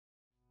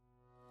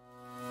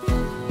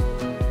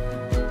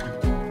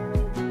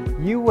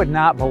You would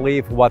not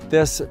believe what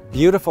this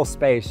beautiful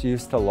space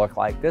used to look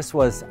like. This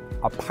was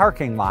a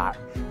parking lot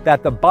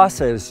that the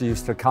buses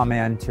used to come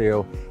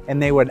into,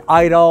 and they would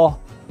idle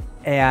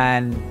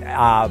and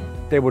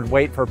they would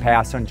wait for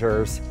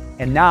passengers.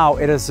 And now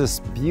it is this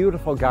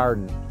beautiful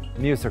garden,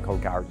 musical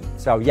garden.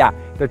 So yeah,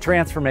 the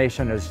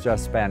transformation has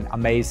just been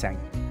amazing.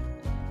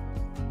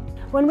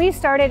 When we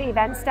started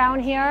events down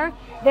here,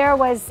 there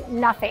was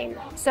nothing.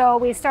 So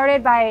we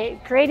started by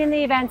creating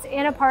the events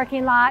in a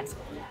parking lot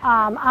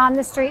on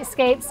the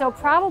streetscape. So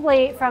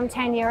probably from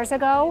 10 years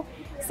ago,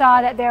 saw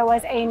that there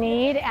was a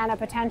need and a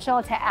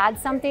potential to add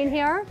something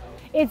here.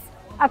 It's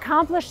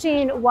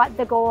accomplishing what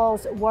the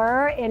goals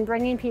were in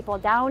bringing people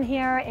down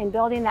here, in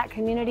building that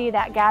community,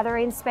 that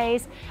gathering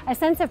space, a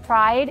sense of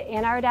pride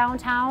in our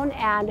downtown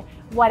and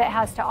what it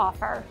has to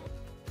offer.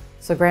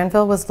 So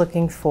Grandville was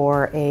looking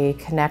for a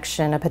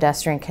connection, a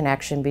pedestrian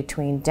connection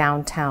between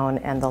downtown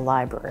and the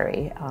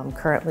library.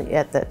 Currently,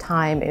 at the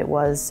time, it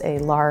was a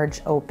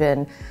large,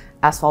 open,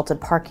 asphalted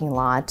parking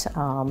lot.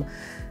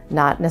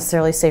 Not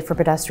necessarily safe for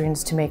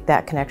pedestrians to make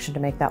that connection, to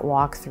make that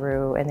walk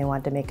through, and they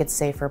wanted to make it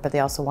safer, but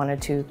they also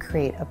wanted to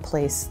create a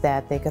place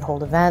that they could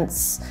hold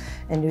events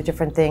and do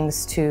different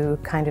things to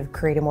kind of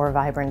create a more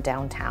vibrant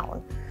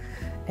downtown.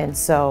 And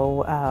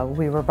so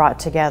we were brought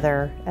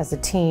together as a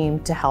team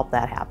to help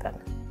that happen.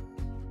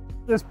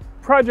 This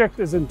project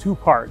is in two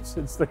parts.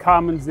 It's the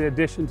Commons, the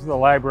addition to the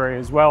library,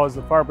 as well as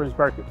the Farmers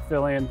Market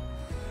Pavilion.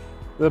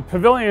 The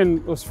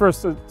pavilion was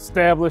first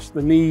established,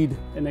 the need,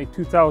 in a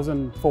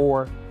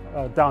 2004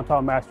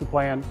 downtown master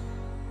plan.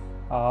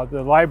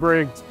 The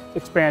library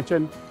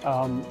expansion,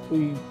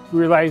 we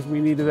realized we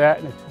needed that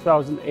in a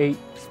 2008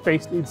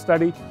 space needs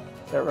study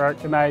that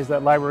recognized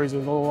that libraries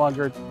are no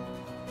longer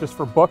just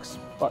for books,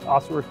 but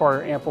also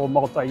require ample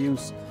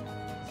multi-use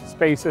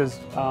spaces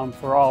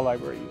for all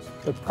library use.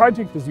 The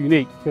project is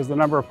unique because the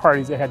number of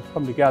parties that had to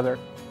come together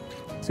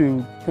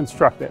to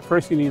construct it.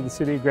 First, you need the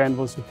City of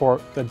Grandville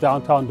support, the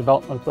Downtown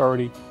Development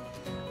Authority,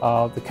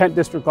 the Kent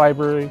District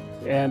Library,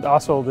 and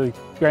also the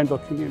Grandville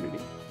community.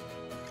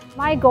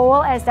 My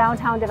goal as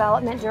Downtown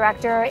Development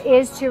Director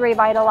is to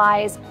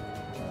revitalize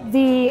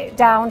the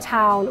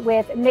downtown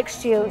with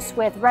mixed use,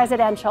 with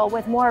residential,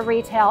 with more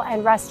retail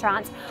and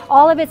restaurants.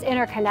 All of it's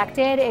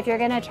interconnected. If you're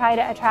going to try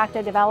to attract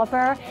a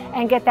developer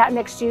and get that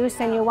mixed use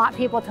and you want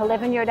people to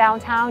live in your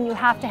downtown, you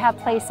have to have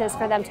places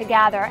for them to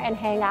gather and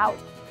hang out.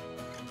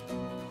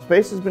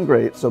 Space has been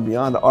great, so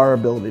beyond our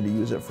ability to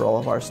use it for all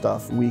of our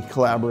stuff, we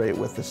collaborate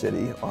with the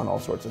city on all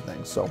sorts of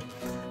things. So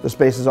the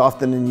space is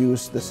often in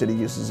use. The city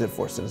uses it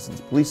for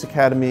Citizens Police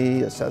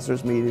Academy,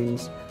 assessors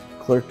meetings,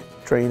 clerk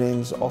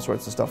trainings, all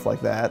sorts of stuff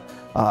like that.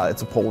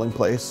 It's a polling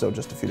place, so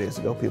just a few days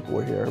ago people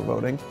were here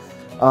voting.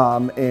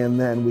 And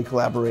then we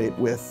collaborate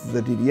with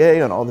the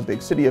DDA on all the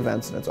big city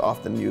events, and it's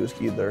often used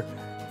either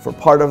for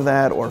part of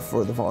that or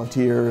for the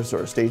volunteers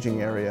or a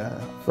staging area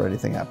for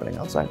anything happening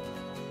outside.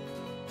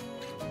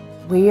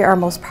 We are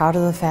most proud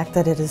of the fact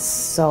that it is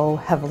so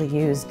heavily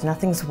used.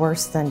 Nothing's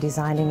worse than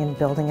designing and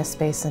building a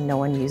space and no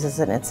one uses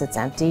it and it sits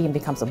empty and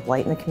becomes a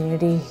blight in the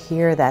community.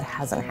 Here, that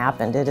hasn't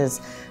happened. It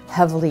is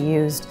heavily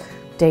used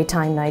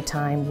daytime,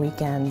 nighttime,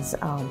 weekends.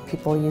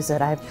 People use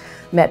it. I've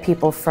met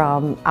people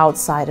from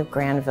outside of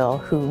Grandville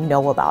who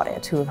know about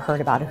it, who have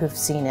heard about it, who've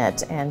seen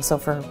it. And so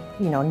for,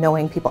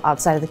 knowing people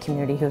outside of the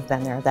community who've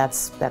been there,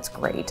 that's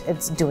great.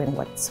 It's doing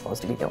what it's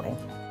supposed to be doing.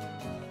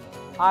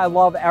 I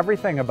love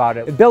everything about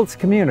it. It builds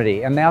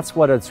community, and that's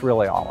what it's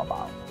really all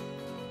about.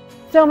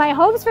 So my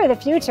hopes for the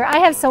future, I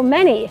have so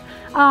many,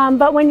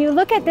 but when you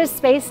look at this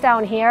space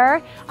down here,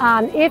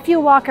 if you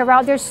walk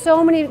around, there's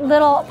so many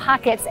little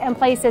pockets and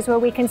places where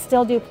we can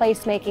still do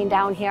placemaking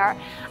down here.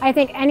 I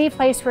think any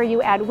place where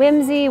you add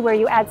whimsy, where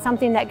you add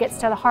something that gets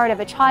to the heart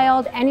of a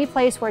child, any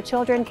place where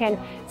children can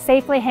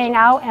safely hang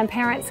out and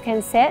parents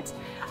can sit,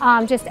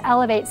 just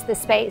elevates the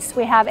space.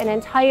 We have an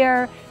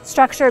entire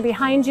structure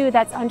behind you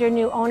that's under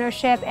new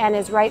ownership and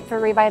is ripe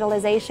for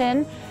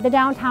revitalization. The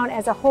downtown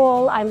as a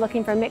whole, I'm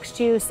looking for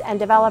mixed use and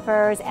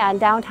developers and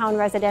downtown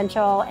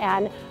residential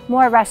and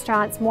more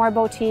restaurants, more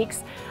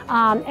boutiques,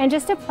 and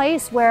just a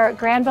place where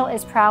Grandville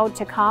is proud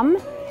to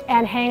come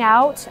and hang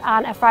out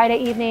on a Friday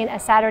evening, a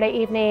Saturday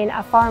evening,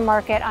 a farm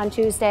market on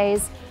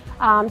Tuesdays,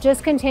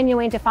 just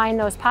continuing to find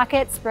those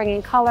pockets,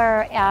 bringing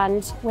color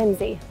and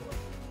whimsy.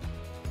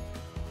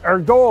 Our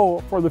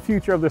goal for the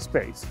future of this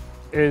space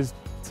is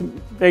to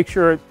make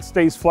sure it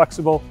stays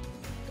flexible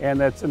and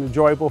that's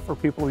enjoyable for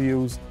people to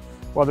use,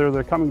 whether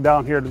they're coming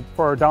down here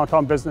for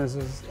downtown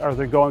businesses or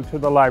they're going to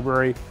the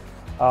library.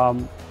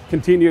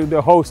 Continue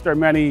to host our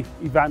many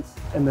events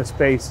in this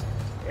space,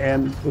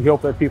 and we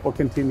hope that people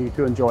continue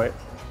to enjoy it.